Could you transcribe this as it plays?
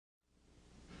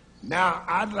Now,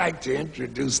 I'd like to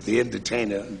introduce the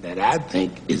entertainer that I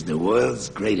think is the world's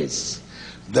greatest.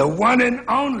 The one and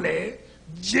only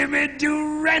Jimmy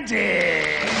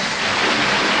Durante.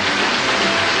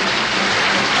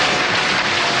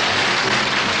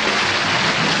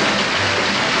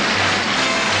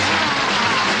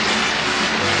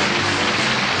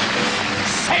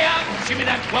 Jimmy,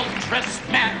 that well-dressed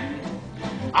man.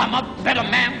 I'm a better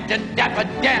man than Dapper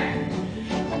Dan.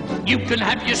 You can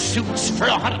have your suits for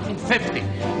 150.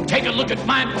 Take a look at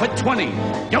mine for 20.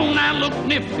 Don't I look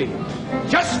nifty?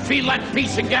 Just feel that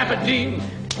piece of gabardine.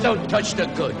 Don't touch the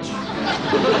goods.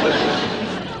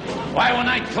 Why, when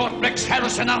I taught Rex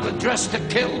Harrison how to dress to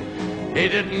kill, he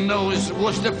didn't know his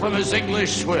Worcester from his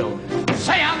English swill.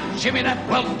 Say I'm Jimmy, that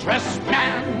well-dressed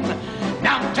man.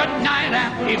 Now tonight,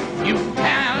 if you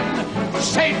can,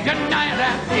 say goodnight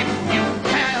if you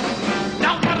can.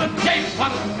 Now what a day,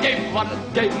 what a day, what a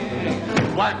day.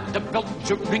 Why the bells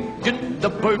are ringing, the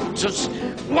birds are...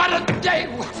 What a day,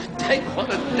 what a day, what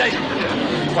a day.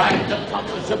 Why the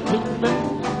flowers are blooming.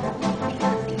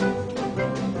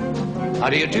 How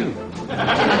do you do?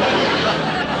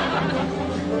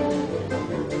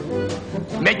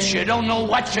 Mitch, you don't know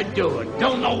what you're doing.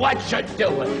 Don't know what you're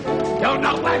doing. Don't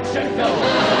know what you're doing.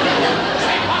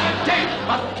 Say what a day,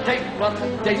 what a day, what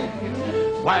a day.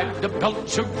 Why the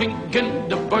bells are ringing,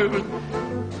 the bird.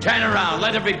 Turn around,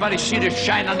 let everybody see the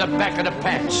shine on the back of the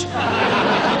pants.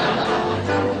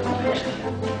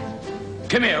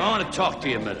 Come here, I want to talk to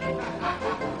you a minute.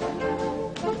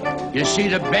 You see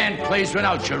the band plays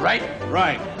without you, right?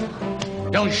 Right.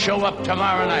 Don't show up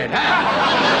tomorrow night,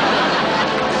 huh?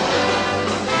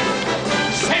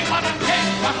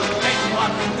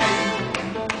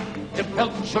 The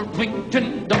bells are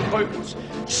ringing, the birds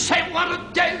say what a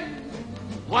day,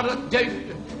 what a day.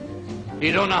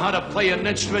 He don't know how to play an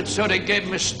instrument, so they gave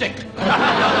him a stick.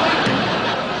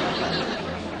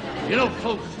 You know,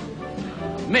 folks,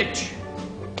 Mitch,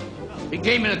 he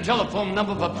gave me the telephone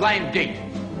number of a blind date.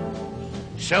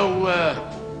 So,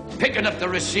 picking up the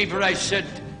receiver, I said,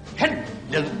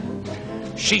 hello.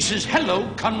 She says, hello,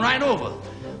 come right over.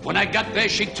 When I got there,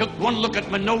 she took one look at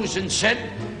my nose and said,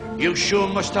 you sure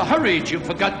must have hurried. You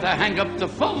forgot to hang up the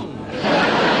phone.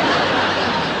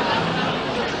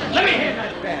 Let me hear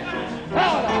that band.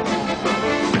 Hold on.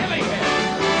 Let me hear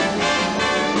it.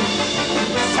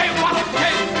 Say what a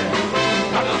day.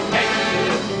 What a day.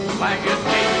 Like a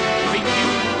day for you.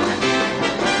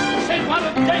 Say what a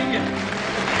day.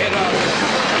 Get on.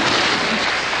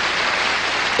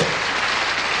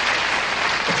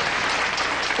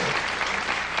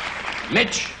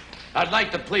 Mitch, I'd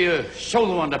like to play a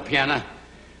solo on the piano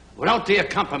without the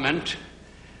accompaniment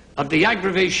of the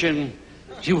aggravation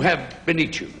you have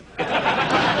beneath you.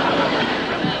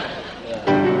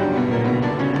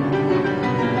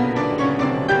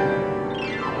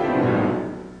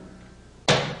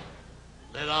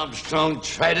 Let Armstrong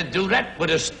try to do that with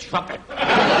his trumpet.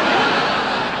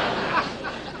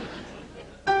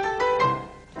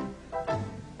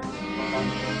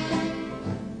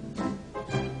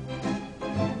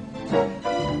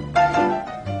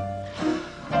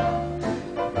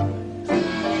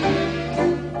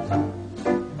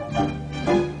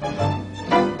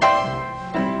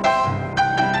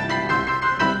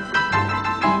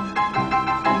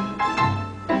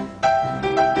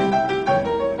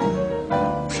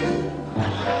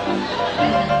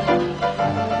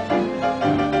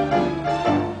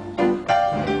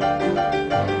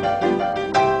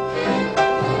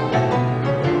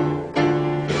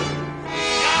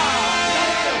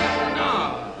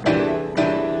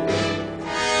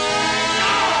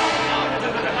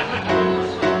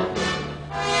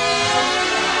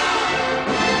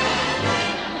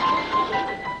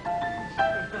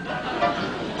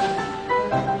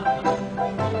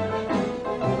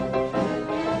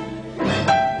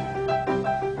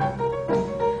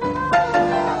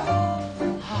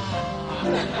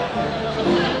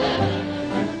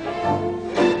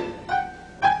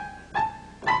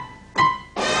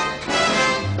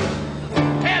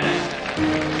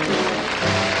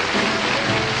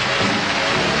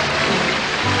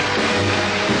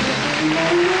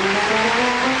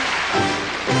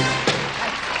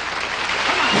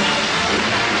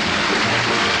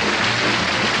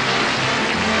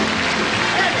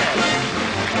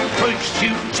 First you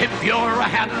tip your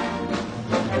hat,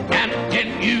 and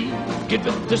then you give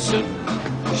it the suit,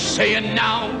 saying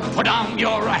now put on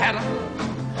your hat,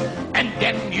 and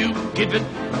then you give it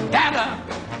that.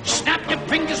 Snap your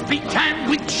fingers, beat time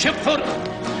with your foot.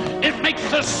 It makes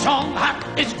the song hot,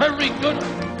 it's very good.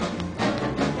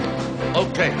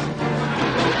 Okay.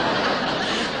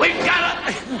 We've got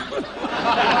it.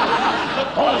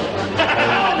 Oh.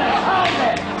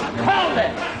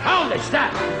 Hold it,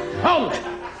 stop. Hold it.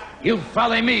 You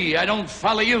follow me, I don't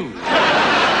follow you.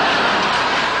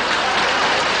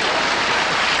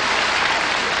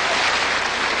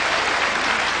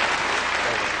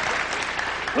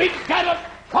 We've got a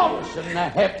pulse in the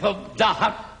hip of the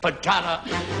hot potato,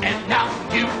 and now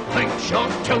you fix your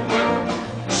toe.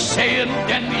 Saying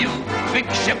then you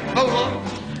fix your bowl.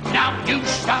 Now you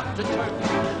start to turn.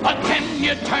 Again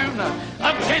you turn.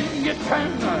 Again you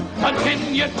turn.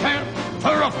 Again you turn.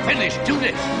 For a finish, do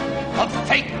this. A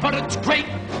fake, but it's great.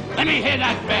 Let me hear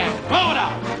that band. Blow it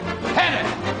out. Hit it.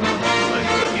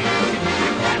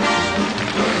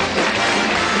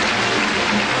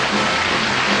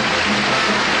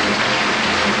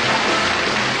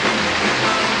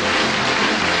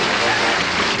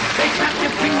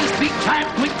 Beat time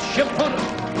with your footer.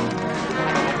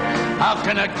 How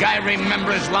can a guy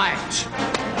remember his lines?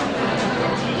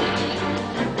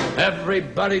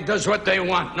 Everybody does what they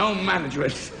want, no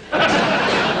management.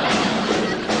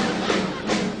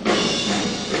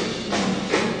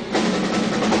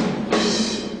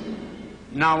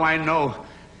 Now I know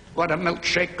what a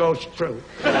milkshake goes through.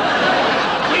 We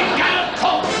got a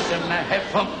pulse in the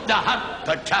hip of the hot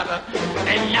potato,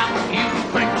 and now you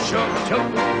fix your toe.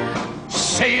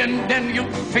 Saying then you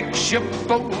fix your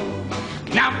bowl.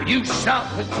 Now you stop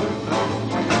it.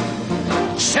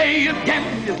 Say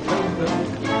again you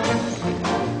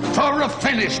for a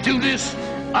finish. Do this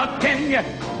again. You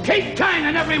keep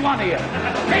turning, every one of you.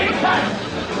 Keep turning.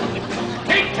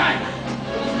 Keep turning.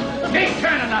 Keep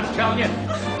turning, I'm telling you.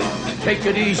 Take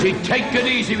it easy. Take it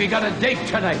easy. We got a date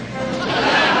tonight.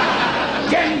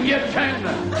 Again you turn.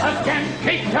 Again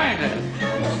keep turning.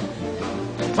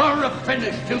 For a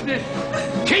finish, do this.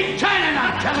 Keep turning,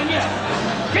 I'm telling you.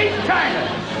 Keep turning.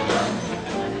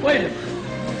 Wait a minute.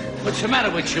 What's the matter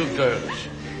with you girls?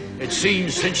 It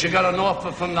seems since you got an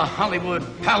offer from the Hollywood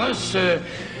Palace,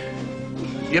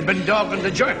 you've been dogging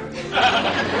the joint.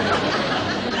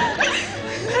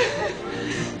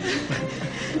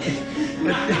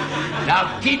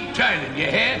 Now keep turning, you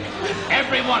hear?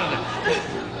 Every one of them.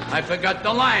 I forgot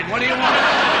the line. What do you want?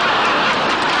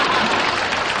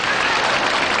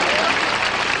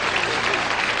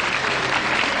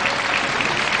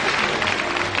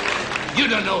 You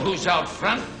don't know who's out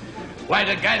front. Why,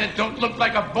 the guy that don't look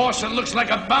like a boss and looks like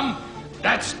a bum,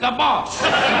 that's the boss.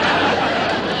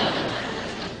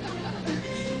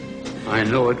 I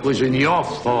know it wasn't your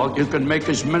fault. You can make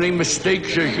as many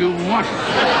mistakes as you want.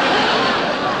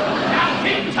 Now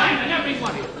keep turning,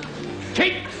 everyone.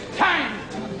 Keep turning.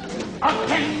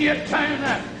 Again you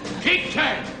turn. Keep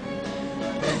turning.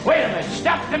 Wait a minute.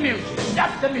 Stop the music.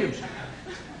 Stop the music.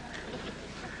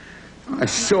 I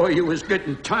saw you was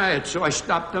getting tired, so I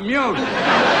stopped the music.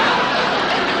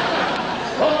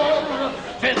 Oh, the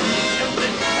finish of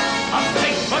this. I'm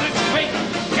big, but it's great.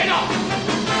 Get off.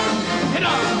 Get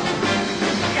off.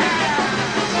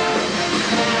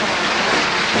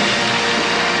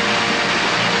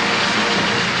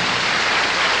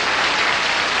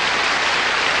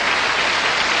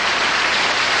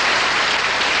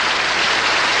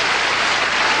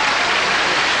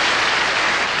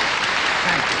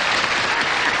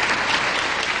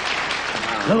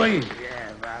 Louis,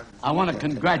 I want to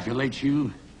congratulate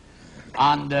you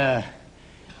on the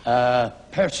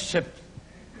purposes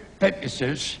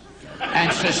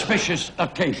and suspicious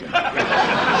occasion. Okay,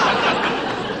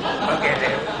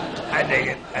 then. I dig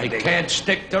it. I dig it. Can't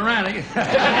stick Durante.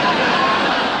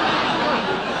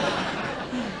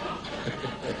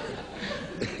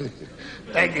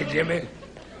 Thank you, Jimmy.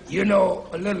 You know,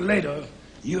 a little later,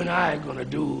 you and I are going to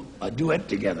do a duet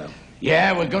together.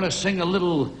 Yeah, we're going to sing a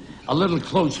little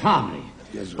close harmony.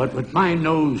 Yes, sir. But with my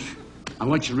nose, I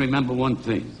want you to remember one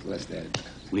thing. What's that?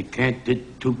 We can't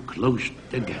get too close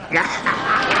together.